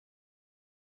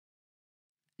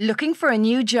Looking for a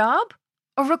new job?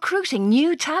 Or recruiting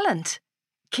new talent?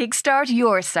 Kickstart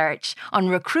your search on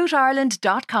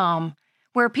recruitireland.com,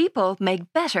 where people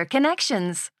make better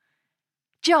connections.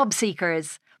 Job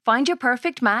seekers, find your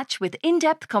perfect match with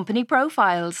in-depth company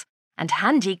profiles and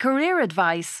handy career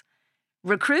advice.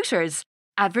 Recruiters,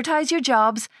 advertise your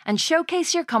jobs and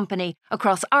showcase your company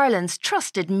across Ireland's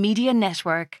trusted media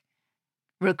network.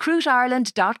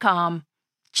 recruitireland.com.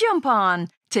 Jump on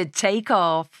to take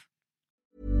off.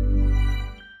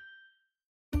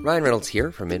 Ryan Reynolds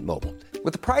here from Mint Mobile.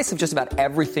 With the price of just about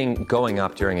everything going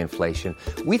up during inflation,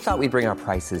 we thought we'd bring our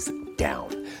prices down.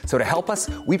 So to help us,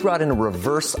 we brought in a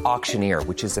reverse auctioneer,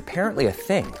 which is apparently a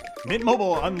thing. Mint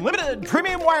Mobile Unlimited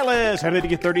Premium Wireless. How to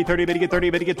get 30, 30, bit to get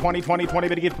 30, bit to get 20, 20, 20,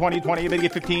 bit to get 20, 20, bit to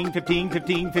get 15, 15,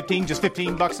 15, 15, just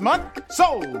 $15 a month?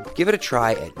 Sold! Give it a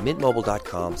try at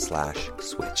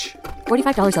mintmobile.com/switch.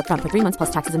 $45 up front for 3 months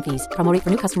plus taxes and fees. Promo rate for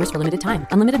new customers for limited time.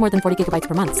 Unlimited more than 40 gigabytes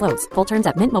per month. Slows full terms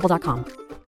at mintmobile.com.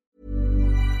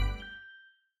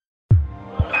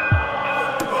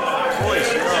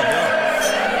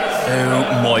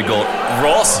 Oh my god,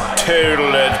 Ross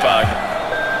total edge bag.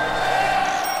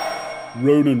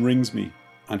 Ronan rings me,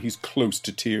 and he's close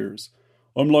to tears.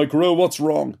 I'm like, Ro, what's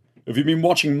wrong? Have you been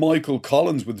watching Michael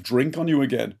Collins with drink on you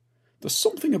again? There's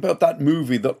something about that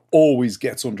movie that always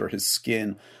gets under his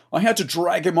skin. I had to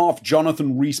drag him off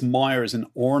Jonathan Rhys-Meyers in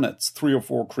Ornets 3 or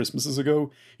 4 Christmases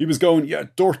ago. He was going, yeah,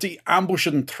 dirty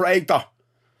ambushing traitor.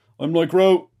 I'm like,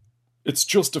 Ro, it's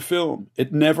just a film.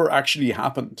 It never actually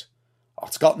happened. Oh,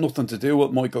 it's got nothing to do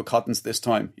with Michael Collins this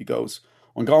time. He goes,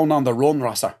 I'm going on the run,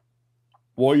 Rosser.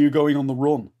 Why are you going on the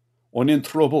run? I'm in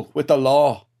trouble with the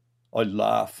law. I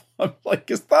laugh. I'm like,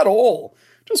 is that all?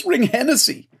 Just ring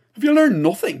Hennessy. Have you learned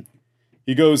nothing?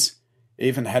 He goes,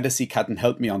 even Hennessy can't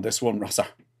help me on this one, Rosser.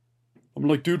 I'm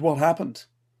like, dude, what happened?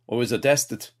 I was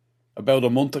arrested about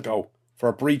a month ago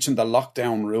for breaching the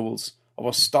lockdown rules. I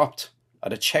was stopped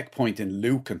at a checkpoint in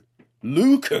Lucan.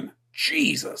 Lucan?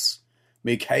 Jesus.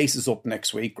 My case is up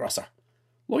next week, Rosser.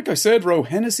 Like I said, Ro,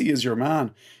 Hennessy is your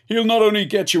man. He'll not only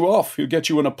get you off, he'll get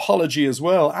you an apology as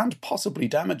well, and possibly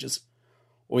damages.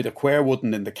 I'd a queer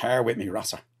wooden in the car with me,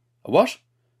 Rosser. A what?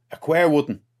 A queer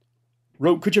wooden.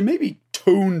 Ro, could you maybe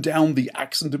tone down the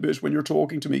accent a bit when you're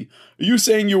talking to me? Are you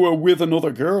saying you were with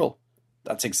another girl?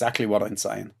 That's exactly what I'm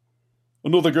saying.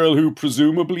 Another girl who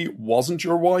presumably wasn't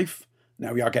your wife?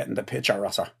 Now you're getting the picture,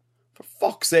 Rosser. For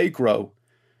fuck's sake, Ro.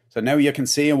 So now you can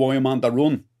see why I'm on the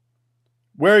run.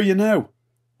 Where are you now?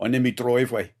 I'm in my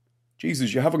driveway.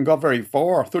 Jesus, you haven't got very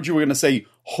far. I thought you were going to say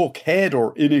Hook Head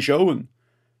or Inishowen.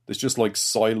 There's just like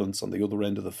silence on the other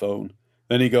end of the phone.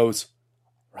 Then he goes,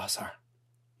 Rosser,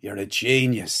 you're a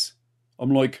genius.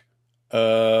 I'm like,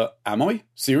 am I?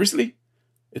 Seriously?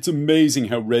 It's amazing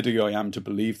how ready I am to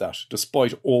believe that,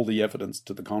 despite all the evidence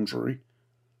to the contrary.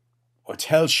 I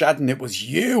tell Shadden it was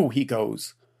you, he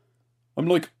goes. I'm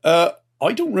like,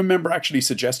 I don't remember actually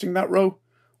suggesting that, Ro.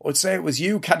 I'd say it was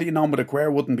you caddying on with a queer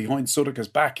wooden behind Sudika's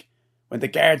back. When the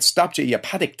guard stopped you, you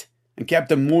panicked and kept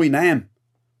them my name.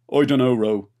 I don't know,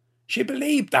 Ro. She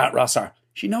believed that, Rosser.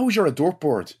 She knows you're a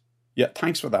dirtbird. Yeah,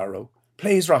 thanks for that, Ro.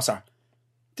 Please, Rosser.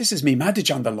 This is me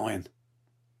marriage on the line.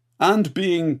 And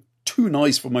being too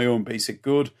nice for my own basic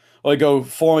good, I go,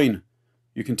 fine.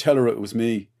 You can tell her it was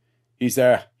me. He's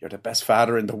there. You're the best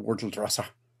father in the world, Rosser.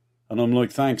 And I'm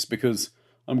like, thanks, because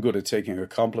I'm good at taking a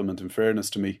compliment in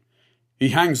fairness to me. He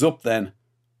hangs up then.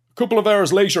 A couple of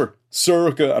hours later,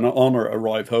 Sorcha and Honor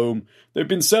arrive home. They've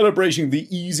been celebrating the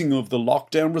easing of the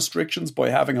lockdown restrictions by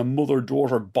having a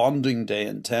mother-daughter bonding day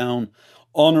in town.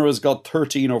 Honor has got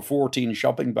 13 or 14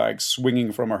 shopping bags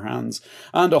swinging from her hands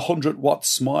and a 100-watt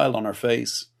smile on her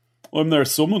face. I'm there,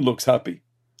 someone looks happy.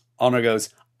 Honor goes,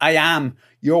 I am.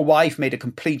 Your wife made a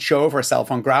complete show of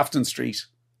herself on Grafton Street.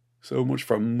 So much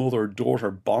for mother-daughter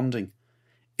bonding.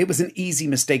 It was an easy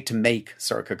mistake to make,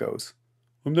 Sorcha goes.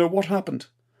 I'm there, what happened?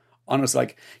 Honor's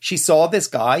like, she saw this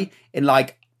guy in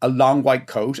like a long white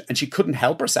coat and she couldn't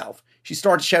help herself. She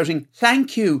started shouting,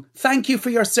 thank you for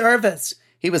your service.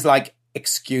 He was like,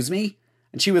 excuse me?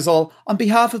 And she was all, on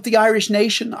behalf of the Irish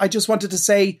nation, I just wanted to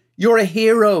say, you're a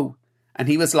hero. And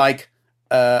he was like,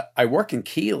 I work in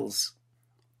Keels.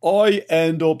 I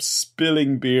end up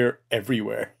spilling beer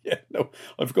everywhere. Yeah, no,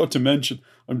 I forgot to mention,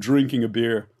 I'm drinking a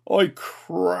beer. I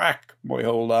crack my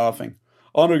whole laughing.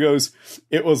 Honor goes,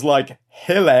 it was like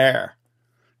hilaire.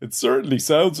 It certainly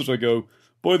sounds it, I go.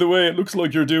 By the way, it looks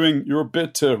like you're doing your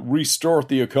bit to restart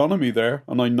the economy there.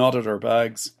 And I nodded her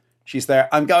bags. She's there,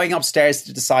 I'm going upstairs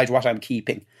to decide what I'm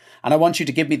keeping. And I want you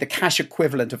to give me the cash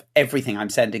equivalent of everything I'm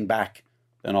sending back.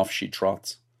 Then off she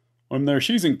trots. I'm there,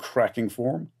 she's in cracking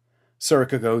form.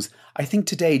 Sorcha goes, I think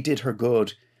today did her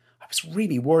good. I was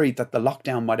really worried that the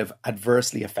lockdown might have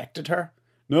adversely affected her.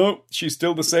 No, she's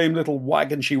still the same little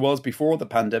wagon she was before the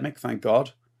pandemic, thank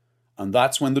God. And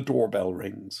that's when the doorbell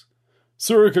rings.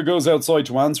 Sorcha goes outside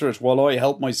to answer it while I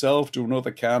help myself to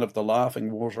another can of the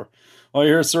laughing water. I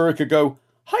hear Sorcha go,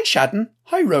 "Hi, Shadden.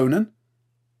 Hi, Ronan."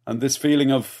 And this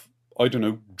feeling of,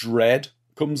 dread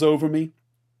comes over me.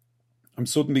 I'm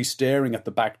suddenly staring at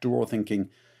the back door thinking,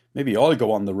 maybe I'll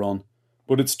go on the run.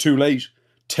 But it's too late.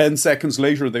 10 seconds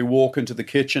later, they walk into the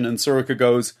kitchen and Sorcha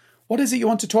goes, "What is it you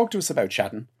want to talk to us about,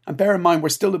 Shadden? And bear in mind, we're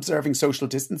still observing social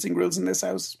distancing rules in this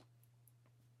house."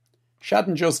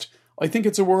 Shadden just, I think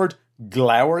it's a word,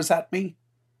 glowers at me.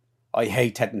 "I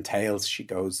hate head tails," she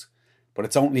goes, "but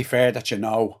it's only fair that you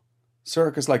know."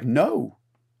 Sorcha's like, No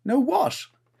what?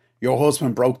 "Your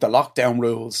husband broke the lockdown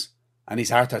rules, and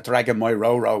he's after dragging my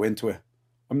Roro into it."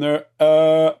 I'm there,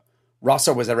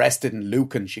 Rosser was arrested in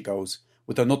Lucan," she goes,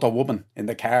 "with another woman in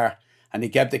the car, and he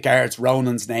gave the guards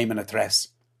Ronan's name and address."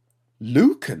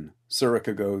 "Lucan?"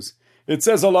 Sorcha goes. It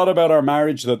says a lot about our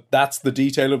marriage that's the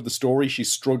detail of the story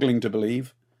she's struggling to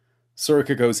believe.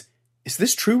 Sorcha goes, "Is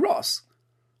this true, Ross?"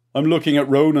 I'm looking at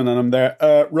Ronan and I'm there,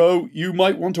 Ro, you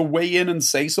might want to weigh in and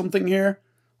say something here.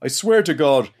 I swear to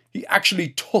God, he actually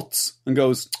tuts and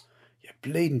goes, "You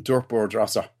bleeding dirtbird,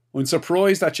 Rosser. I'm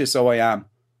surprised at you, so I am."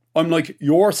 I'm like,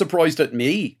 "You're surprised at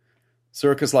me?"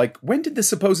 Sorcha's like, "When did this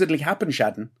supposedly happen,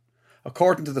 Shadden?"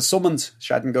 "According to the summons,"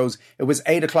 Shadden goes, "it was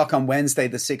 8 o'clock on Wednesday,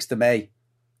 the 6th of May.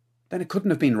 "Then it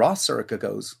couldn't have been Ross," Sorcha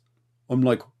goes. I'm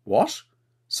like, "What?"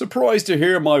 Surprised to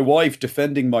hear my wife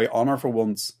defending my honour for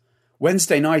once.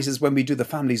 "Wednesday night is when we do the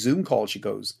family Zoom call," she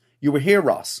goes. "You were here,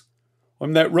 Ross."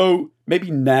 I'm there, "Ro, maybe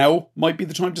now might be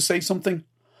the time to say something."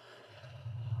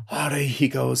 "Alright," he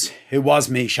goes. "It was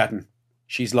me, Shadden."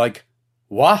 She's like,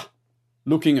 "What?"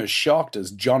 Looking as shocked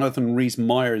as Jonathan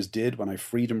Rhys-Myers did when I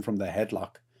freed him from the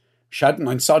headlock. "Shadden,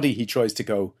 I'm sorry," he tries to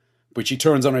go, but she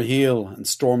turns on her heel and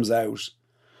storms out.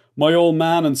 "My old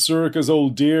man and Sorcha's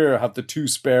old dear have the 2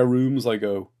 spare rooms," I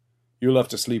go. "You'll have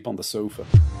to sleep on the sofa."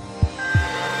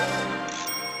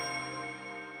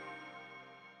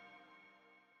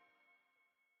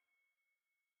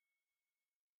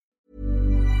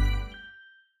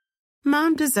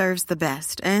 Mom deserves the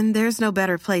best, and there's no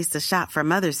better place to shop for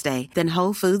Mother's Day than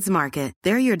Whole Foods Market.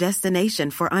 They're your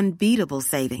destination for unbeatable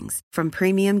savings, from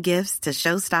premium gifts to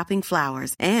show-stopping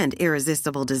flowers and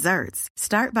irresistible desserts.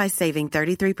 Start by saving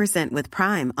 33% with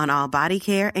Prime on all body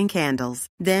care and candles.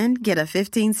 Then get a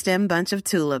 15-stem bunch of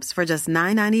tulips for just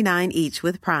 $9.99 each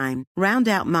with Prime. Round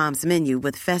out Mom's menu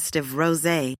with festive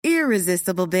rosé,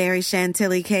 irresistible berry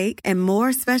chantilly cake, and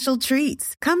more special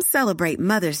treats. Come celebrate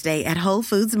Mother's Day at Whole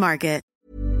Foods Market.